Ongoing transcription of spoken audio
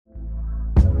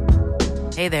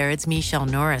Hey there, it's Michelle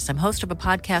Norris. I'm host of a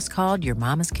podcast called Your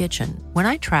Mama's Kitchen. When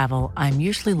I travel, I'm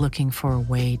usually looking for a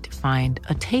way to find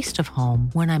a taste of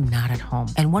home when I'm not at home.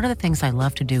 And one of the things I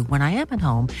love to do when I am at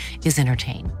home is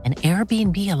entertain. And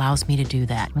Airbnb allows me to do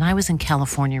that. When I was in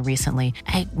California recently,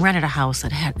 I rented a house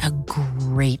that had a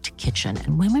great kitchen.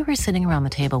 And when we were sitting around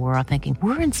the table, we were all thinking,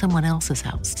 we're in someone else's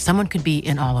house. Someone could be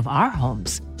in all of our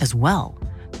homes as well.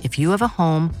 If you have a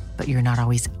home, but you're not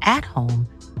always at home,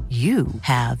 you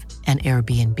have an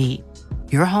Airbnb.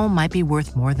 Your home might be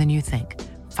worth more than you think.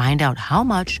 Find out how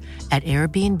much at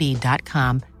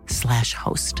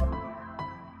airbnb.com/host.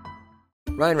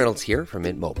 Ryan Reynolds here from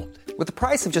Mint Mobile. With the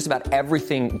price of just about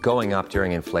everything going up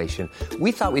during inflation,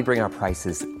 we thought we'd bring our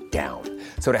prices down.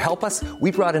 So to help us,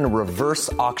 we brought in a reverse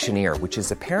auctioneer, which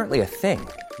is apparently a thing.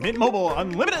 Mint Mobile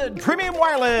Unlimited Premium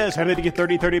Wireless. How to get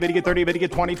 30, 30, bit to get 30, bit to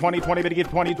get 20, 20, 20, bit to get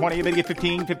 20, 20, bit to get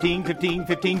 15, 15, 15,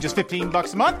 15, just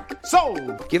 $15 a month?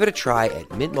 Sold! Give it a try at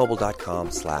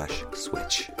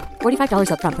mintmobile.com/switch.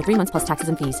 $45 up front for 3 months plus taxes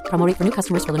and fees. Promo rate for new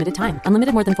customers for limited time.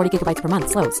 Unlimited more than 40 gigabytes per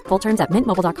month. Slows full terms at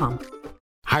mintmobile.com.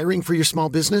 Hiring for your small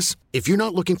business? If you're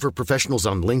not looking for professionals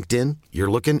on LinkedIn,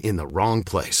 you're looking in the wrong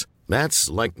place. That's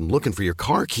like looking for your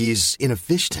car keys in a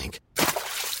fish tank.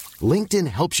 LinkedIn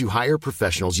helps you hire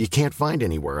professionals you can't find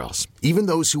anywhere else, even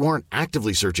those who aren't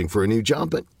actively searching for a new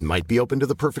job but might be open to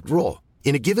the perfect role.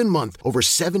 In a given month, over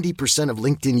 70% of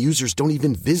LinkedIn users don't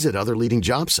even visit other leading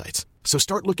job sites. So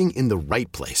start looking in the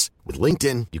right place. With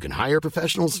LinkedIn, you can hire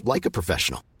professionals like a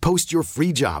professional. Post your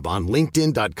free job on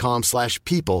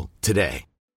linkedin.com/people today.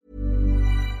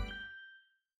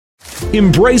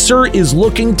 Embracer is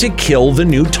looking to kill the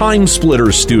new Time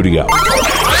Splitters studio.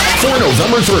 For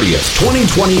November 30th,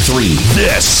 2023,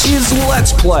 this is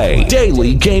Let's Play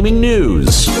Daily Gaming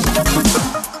News.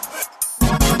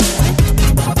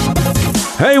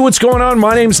 Hey, what's going on?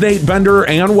 My name's Nate Bender,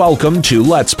 and welcome to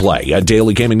Let's Play, a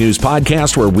daily gaming news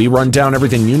podcast where we run down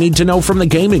everything you need to know from the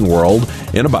gaming world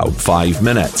in about 5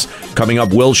 minutes. Coming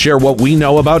up, we'll share what we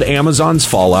know about Amazon's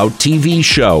Fallout TV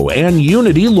show, and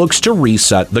Unity looks to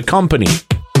reset the company.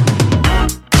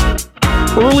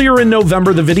 Earlier in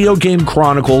November, the Video Game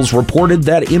Chronicles reported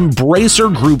that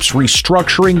Embracer Group's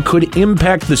restructuring could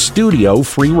impact the studio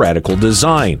Free Radical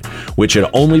Design, which had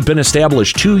only been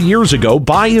established 2 years ago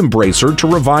by Embracer to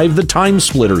revive the Time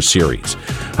Splitters series.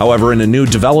 However, in a new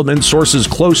development, sources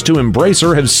close to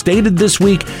Embracer have stated this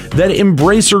week that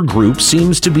Embracer Group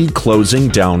seems to be closing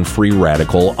down Free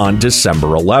Radical on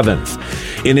December 11th.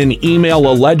 In an email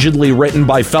allegedly written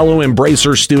by fellow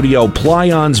Embracer studio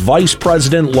Playon's vice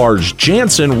president Lars Jansen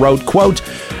wrote, quote,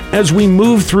 "As we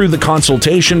move through the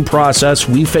consultation process,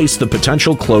 we face the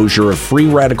potential closure of Free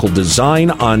Radical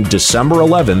Design on December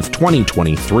 11th,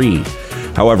 2023.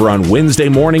 However, on Wednesday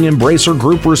morning, Embracer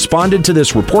Group responded to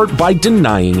this report by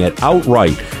denying it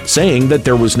outright, saying that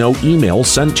there was no email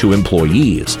sent to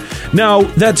employees. Now,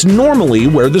 that's normally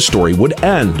where the story would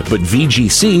end, but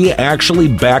VGC actually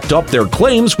backed up their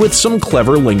claims with some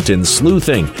clever LinkedIn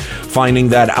sleuthing, finding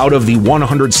that out of the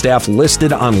 100 staff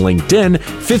listed on LinkedIn,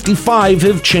 55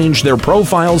 have changed their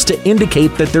profiles to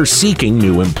indicate that they're seeking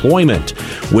new employment,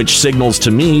 which signals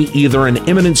to me either an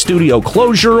imminent studio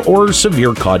closure or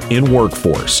severe cut in workforce.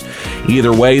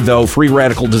 Either way, though, Free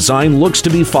Radical Design looks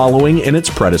to be following in its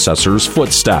predecessor's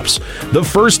footsteps. The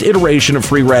first iteration of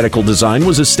Free Radical Design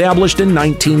was established in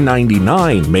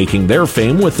 1999, making their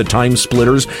fame with the Time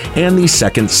Splitters and the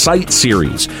Second Sight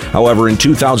series. However, in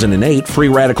 2008, Free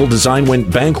Radical Design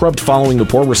went bankrupt following the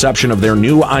poor reception of their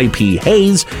new IP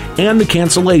Haze and the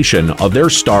cancellation of their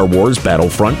Star Wars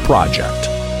Battlefront project.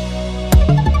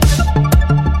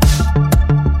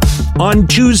 On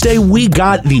Tuesday, we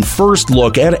got the first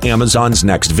look at Amazon's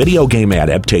next video game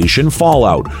adaptation,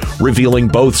 Fallout, revealing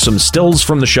both some stills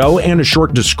from the show and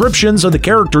short descriptions of the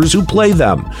characters who play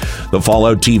them. The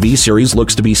Fallout TV series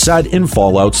looks to be set in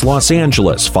Fallout's Los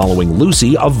Angeles, following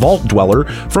Lucy, a vault dweller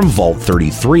from Vault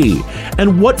 33.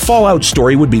 And what Fallout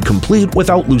story would be complete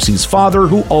without Lucy's father,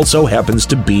 who also happens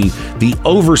to be the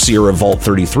overseer of Vault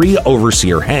 33,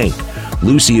 Overseer Hank?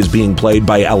 Lucy is being played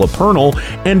by Ella Purnell,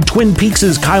 and Twin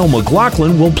Peaks' Kyle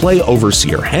MacLachlan will play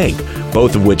Overseer Hank,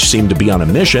 both of which seem to be on a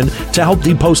mission to help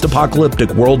the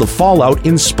post-apocalyptic world of Fallout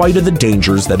in spite of the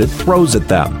dangers that it throws at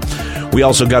them. We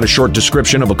also got a short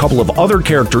description of a couple of other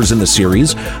characters in the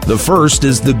series. The first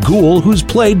is the Ghoul, who's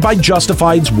played by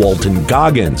Justified's Walton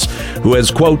Goggins, who has,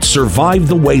 quote, survived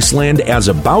the wasteland as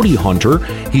a bounty hunter.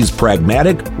 He's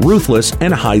pragmatic, ruthless,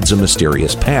 and hides a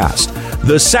mysterious past.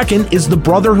 The second is the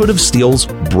Brotherhood of Steel's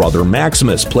Brother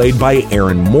Maximus, played by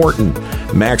Aaron Morton.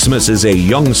 Maximus is a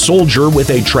young soldier with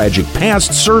a tragic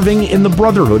past serving in the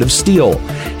Brotherhood of Steel.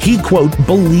 He, quote,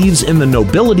 believes in the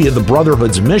nobility of the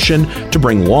Brotherhood's mission to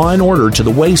bring law and order to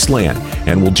the wasteland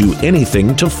and will do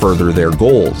anything to further their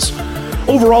goals.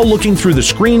 Overall, looking through the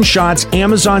screenshots,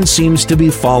 Amazon seems to be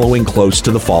following close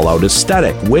to the Fallout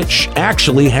aesthetic, which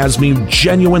actually has me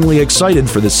genuinely excited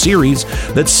for the series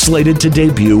that's slated to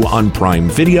debut on Prime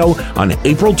Video on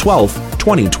April 12th,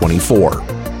 2024.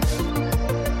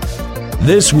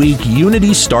 This week,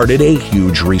 Unity started a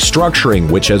huge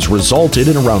restructuring, which has resulted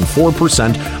in around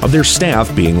 4% of their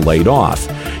staff being laid off.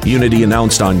 Unity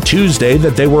announced on Tuesday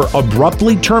that they were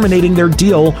abruptly terminating their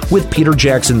deal with Peter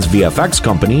Jackson's VFX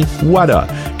company,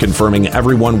 Weta, confirming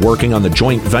everyone working on the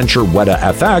joint venture Weta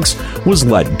FX was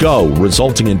let go,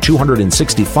 resulting in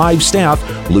 265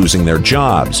 staff losing their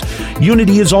jobs.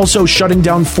 Unity is also shutting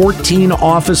down 14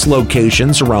 office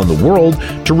locations around the world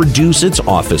to reduce its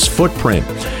office footprint.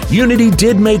 Unity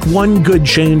did make one good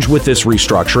change with this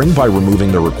restructuring by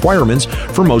removing the requirements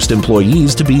for most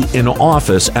employees to be in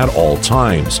office at all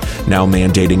times, now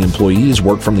mandating employees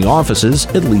work from the offices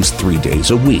at least 3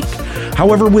 days a week.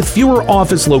 However, with fewer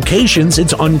office locations,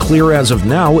 it's unclear as of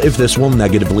now if this will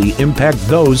negatively impact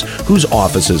those whose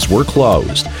offices were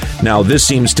closed. Now, this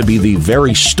seems to be the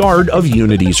very start of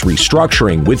Unity's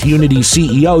restructuring, with Unity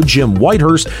CEO Jim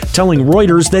Whitehurst telling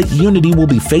Reuters that Unity will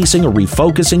be facing a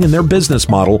refocusing in their business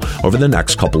model over the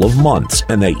next couple of months,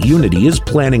 and that Unity is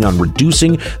planning on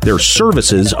reducing their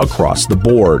services across the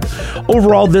board.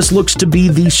 Overall, this looks to be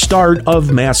the start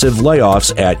of massive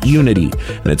layoffs at Unity,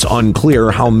 and it's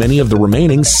unclear how many of the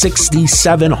remaining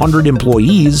 6,700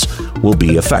 employees will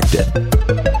be affected.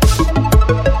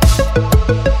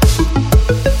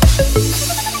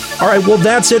 All right, well,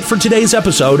 that's it for today's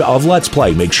episode of Let's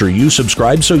Play. Make sure you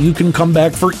subscribe so you can come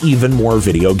back for even more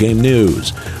video game news.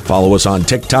 Follow us on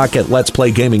TikTok at Let's Play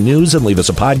Gaming News and leave us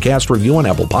a podcast review on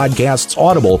Apple Podcasts,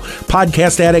 Audible,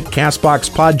 Podcast Addict,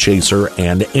 CastBox, Podchaser,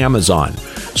 and Amazon.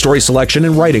 Story selection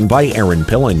and writing by Aaron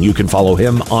Pillen. You can follow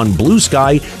him on Blue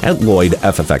Sky at Lloyd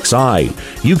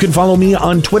FFXI. You can follow me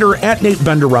on Twitter at Nate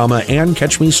Benderama and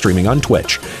catch me streaming on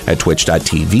Twitch at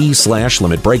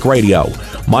twitch.tv/Limit Break Radio.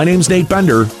 My name's Nate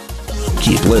Bender.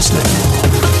 Keep listening.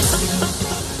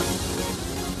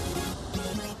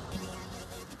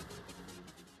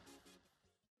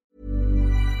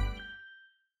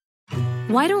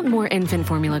 Why don't more infant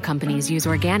formula companies use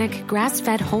organic,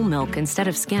 grass-fed whole milk instead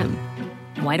of skim?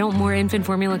 Why don't more infant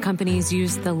formula companies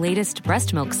use the latest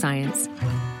breast milk science?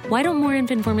 Why don't more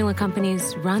infant formula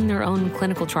companies run their own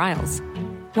clinical trials?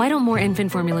 Why don't more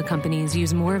infant formula companies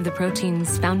use more of the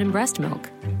proteins found in breast milk?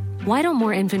 Why don't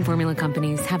more infant formula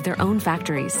companies have their own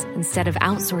factories instead of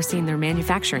outsourcing their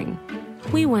manufacturing?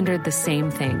 We wondered the same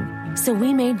thing. So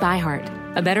we made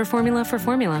ByHeart, a better formula for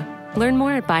formula. Learn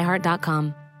more at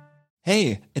byheart.com.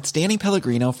 Hey, it's Danny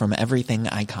Pellegrino from Everything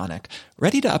Iconic.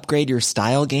 Ready to upgrade your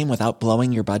style game without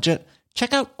blowing your budget?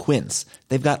 Check out Quince.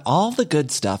 They've got all the good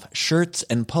stuff, shirts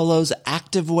and polos,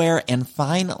 activewear, and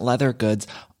fine leather goods,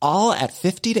 all at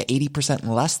 50 to 80%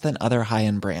 less than other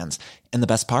high-end brands. And the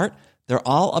best part? They're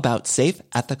all about safe,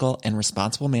 ethical, and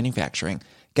responsible manufacturing.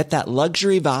 Get that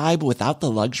luxury vibe without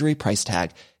the luxury price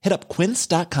tag. Hit up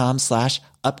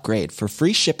quince.com/upgrade for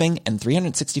free shipping and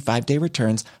 365-day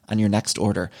returns on your next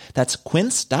order. That's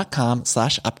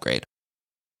quince.com/upgrade.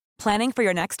 Planning for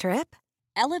your next trip?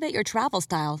 Elevate your travel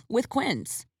style with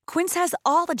Quince. Quince has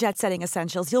all the jet-setting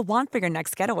essentials you'll want for your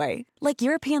next getaway, like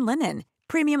European linen,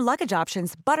 premium luggage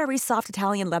options, buttery soft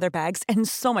Italian leather bags, and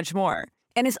so much more.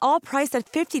 And is all priced at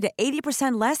 50 to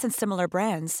 80% less than similar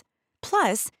brands.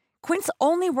 Plus, Quince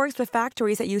only works with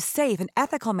factories that use safe and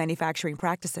ethical manufacturing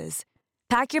practices.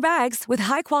 Pack your bags with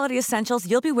high-quality essentials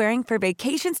you'll be wearing for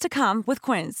vacations to come with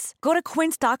Quince. Go to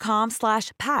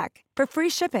quince.com/pack for free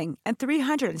shipping and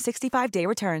 365-day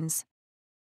returns.